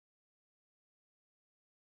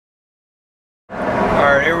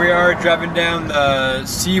Alright, here we are driving down the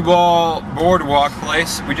Seawall Boardwalk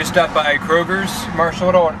place. We just stopped by Kroger's. Marshall,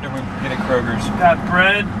 what all did we get at Kroger's? Got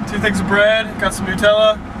bread, 2 things of bread, got some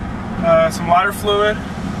Nutella, some lighter fluid. Is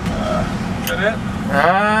that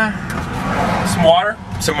it? Some water.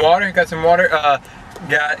 Some water, got some water.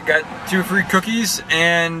 Got 2 free cookies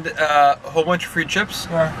and a whole bunch of free chips.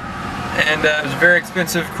 And it was a very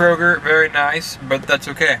expensive Kroger, very nice, but that's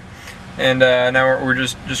okay. And now we're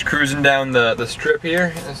just cruising down the strip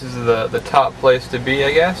here. This is the top place to be,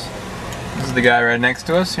 I guess. This is the guy right next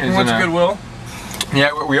to us. We went to Goodwill.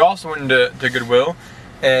 Yeah, we also went to Goodwill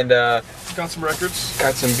and got some records.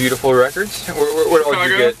 Got some beautiful records. What all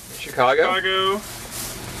did you get? Chicago.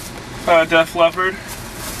 Def Leppard.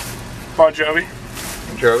 Bon Jovi.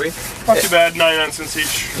 Not too bad, 99 cents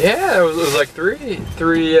each. Yeah, it was like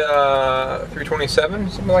 $3.27,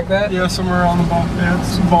 something like that. Yeah, somewhere on the ball. Yeah,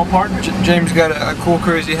 some ballpark. James got a cool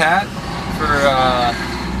crazy hat for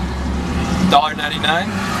 $1.99,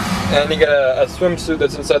 and he got a swimsuit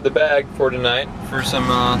that's inside the bag for tonight for some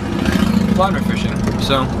flounder fishing.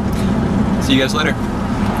 So, see you guys later.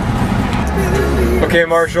 Okay,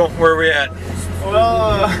 Marshall, where are we at?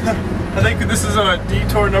 Well, I think this is a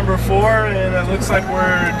detour number 4, and it looks like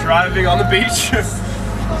we're driving on the beach.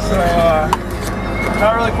 So,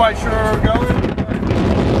 not really quite sure where we're going.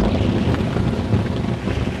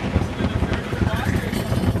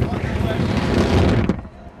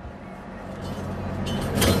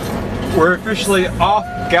 We're officially off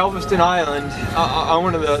Galveston Island, on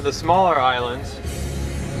one of the smaller islands,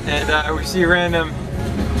 and we see random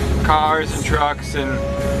cars and trucks, and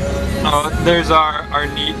there's our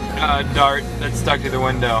neat dart that's stuck to the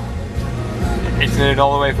window. It's in it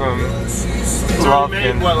all the way from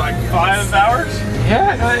Made, what, like 5 hours?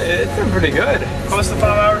 Yeah, no, it's been pretty good. Close to 5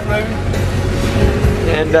 hours maybe?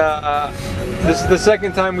 And this is the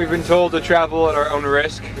second time we've been told to travel at our own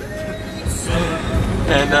risk.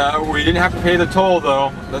 And we didn't have to pay the toll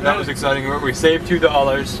though. That was exciting. We saved $2.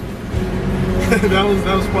 that was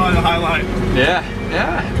probably the highlight. Yeah.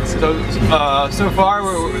 So far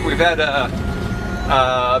we've had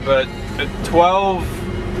about a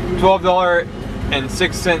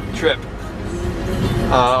 $12.06 trip.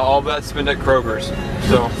 All that spent at Kroger's.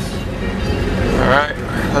 So, all right,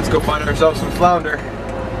 let's go find ourselves some flounder.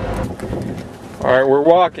 All right, we're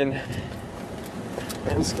walking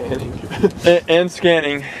And scanning. and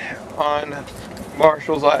scanning on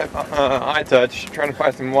Marshall's iTouch, trying to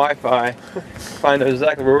find some Wi-Fi, find out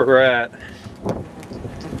exactly where we're at.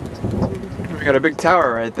 We got a big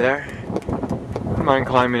tower right there. I don't mind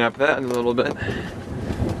climbing up that a little bit.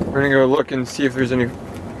 We're gonna go look and see if there's any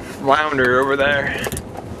flounder over there.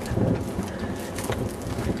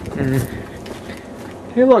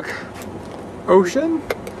 Hey, look, ocean.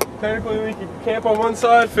 Technically, we can camp on one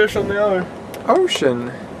side, fish on the other.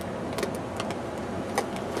 Ocean.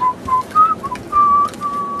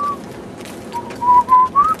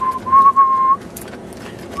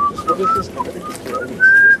 What is this?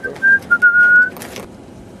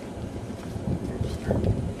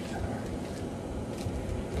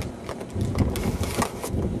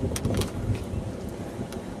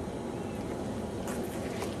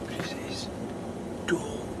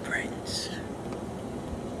 Dual prints.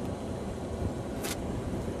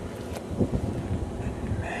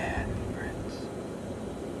 Man prints.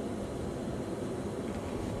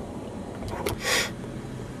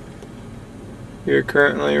 You're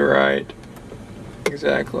currently right.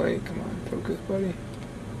 Exactly. Come on, focus, buddy.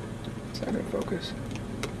 It's not gonna focus.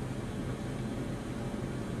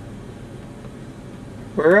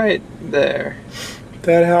 We're right there.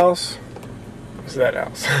 That house is that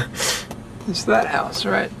house. It's that house,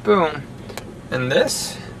 right? Boom. And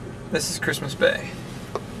this is Christmas Bay.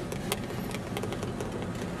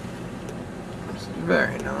 It's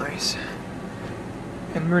very nice.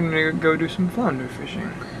 And we're gonna go do some flounder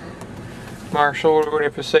fishing. Marshall, what do we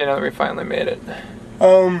have to say now that we finally made it?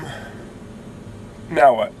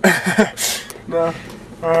 Now what? No,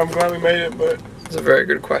 I'm glad we made it, but That's a very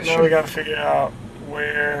good question. now we gotta figure out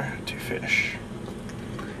where to fish.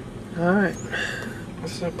 Alright.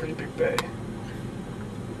 This is a pretty big bay.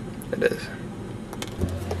 It is.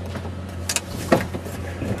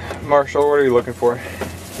 Marshall, what are you looking for?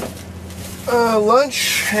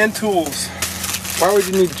 Lunch and tools. Why would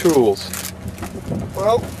you need tools?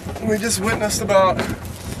 Well, we just witnessed about,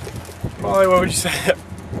 probably, what would you say, a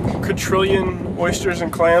quadrillion oysters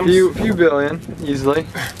and clams. Few billion, easily.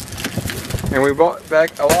 And we brought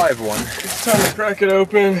back a live one. It's time to crack it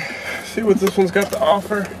open, see what this one's got to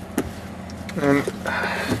offer. And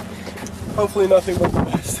hopefully nothing but the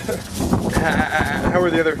best. how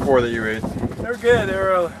were the other 4 that you ate? They're good. They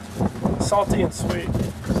were salty and sweet.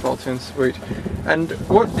 Salty and sweet. And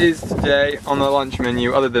what is today on the lunch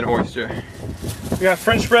menu other than oyster? We got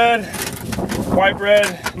French bread, white bread,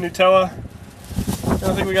 Nutella. And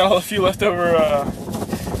I think we got a few leftover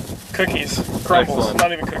cookies, crumbles. Excellent.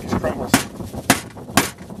 Not even cookies, crumbles.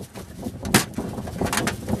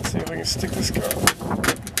 Let's see if we can stick this guy.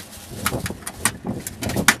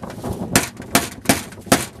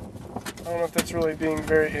 I don't know if that's really being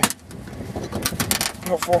very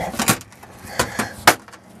helpful.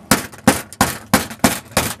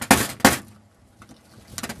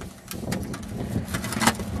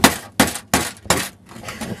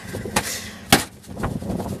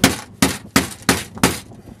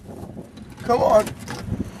 Come on.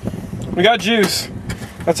 We got juice.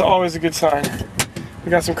 That's always a good sign.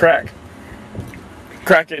 We got some crack.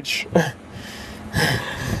 Crackage.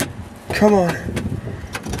 Come on.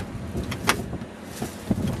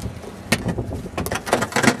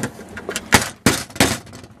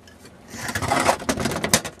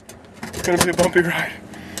 It's gonna be a bumpy ride.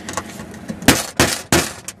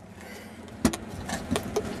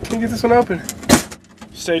 Can you get this one open?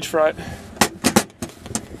 Stage fright.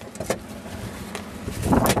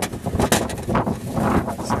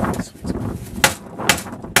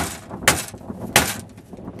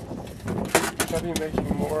 I'll be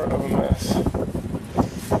making more of a mess.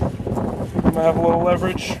 I'm gonna have a little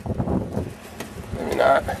leverage. Maybe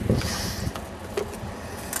not.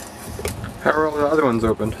 How are all the other ones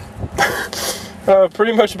opened?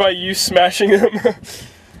 Pretty much by you smashing them against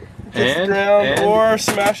the ground, or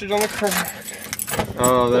smash it on the crack.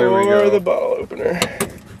 Oh, there we go. Or the bottle opener.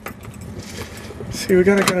 See, we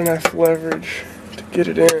gotta get enough leverage to get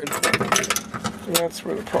it in. And that's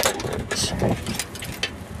where the problem is.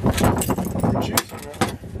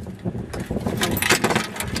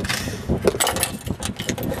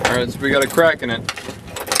 Alright, so we got a crack in it.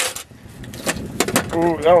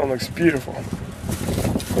 Ooh, that one looks beautiful.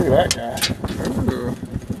 Look at that guy. Ooh.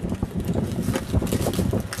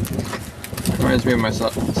 Reminds me of my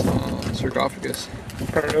sarcophagus.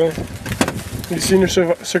 Oh, really? Have you seen your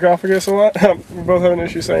sarcophagus a lot? We both have an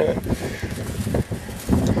issue saying it.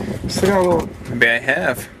 Stick on a little. Maybe I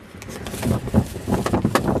have.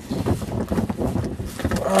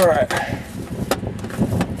 Alright.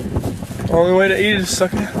 Only way to eat it is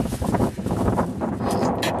suck it.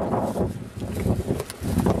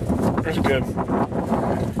 That's good.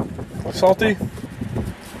 Salty,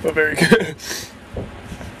 but very good.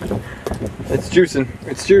 It's juicing.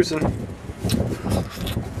 It's juicing.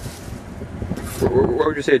 What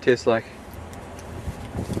would you say it tastes like?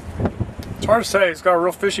 It's hard to say. It's got a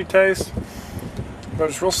real fishy taste, but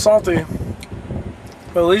it's real salty.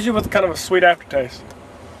 But it leaves you with kind of a sweet aftertaste.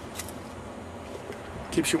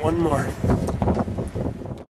 Keeps you wanting more.